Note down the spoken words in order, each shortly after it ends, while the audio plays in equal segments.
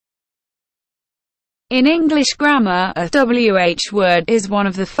In English grammar, a WH word is one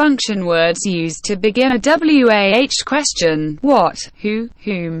of the function words used to begin a WH question: what, who,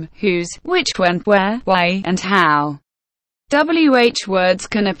 whom, whose, which, when, where, why, and how. WH words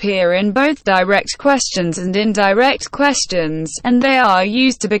can appear in both direct questions and indirect questions, and they are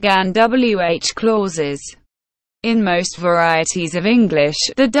used to begin WH clauses. In most varieties of English,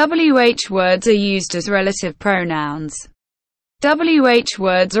 the WH words are used as relative pronouns. WH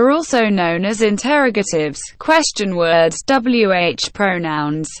words are also known as interrogatives, question words, WH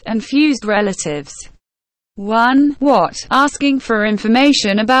pronouns, and fused relatives. 1. What? Asking for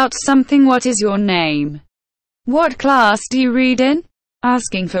information about something. What is your name? What class do you read in?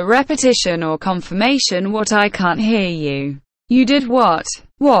 Asking for repetition or confirmation. What? I can't hear you. You did what?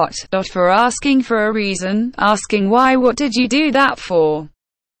 What? For asking for a reason, asking why. What did you do that for?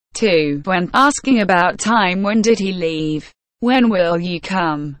 2. When? Asking about time. When did he leave? When will you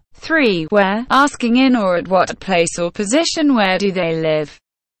come? 3. Where? Asking in or at what place or position. Where do they live?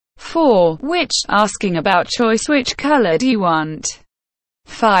 4. Which? Asking about choice. Which color do you want?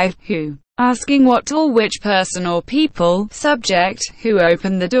 5. Who? Asking what or which person or people. Subject, who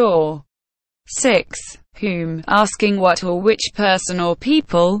opened the door. 6. Whom? Asking what or which person or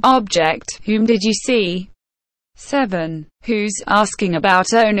people. Object, whom did you see? 7. Whose? Asking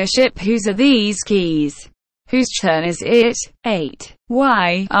about ownership. Whose are these keys? Whose turn is it? 8.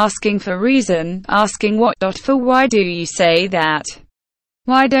 Why? Asking for reason, asking what. For why do you say that?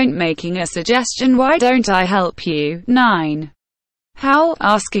 Why don't? Making a suggestion. Why don't I help you? 9. How?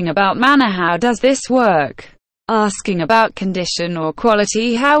 Asking about manner. How does this work? Asking about condition or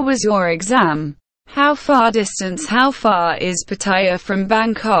quality. How was your exam? How far? Distance. How far is Pattaya from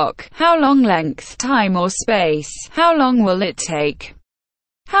Bangkok? How long? Length, time or space. How long will it take?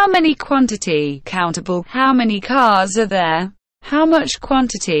 How many? Quantity, countable. How many cars are there? How much?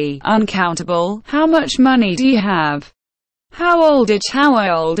 Quantity, uncountable. How much money do you have? How old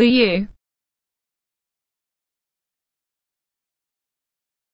are you?